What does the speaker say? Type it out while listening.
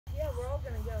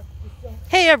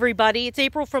Hey everybody, it's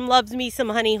April from Loves Me Some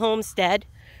Honey Homestead.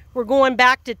 We're going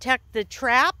back to check the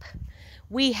trap.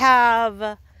 We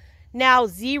have now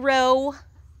 0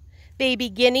 baby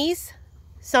guineas.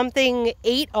 Something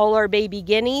ate all our baby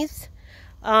guineas.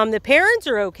 The parents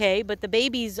are okay, but the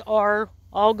babies are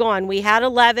all gone. We had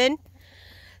 11.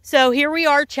 So here we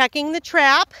are checking the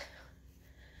trap.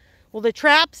 Well, the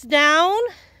trap's down.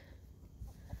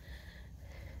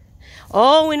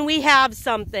 Oh, and we have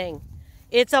something.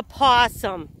 It's a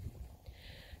possum.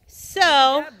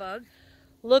 So,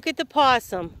 look at the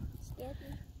possum.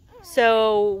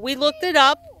 So, we looked it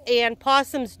up, and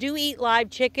possums do eat live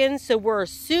chickens, so we're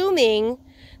assuming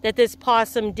that this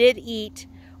possum did eat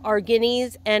our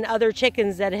guineas and other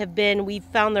chickens that we've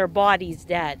found their bodies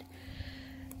dead.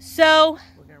 So,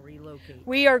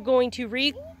 we are going to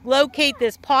relocate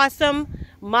this possum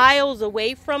miles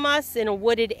away from us in a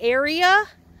wooded area.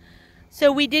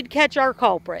 So, we did catch our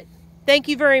culprit. Thank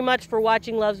you very much for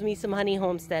watching Loves Me Some Honey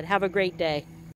Homestead. Have a great day.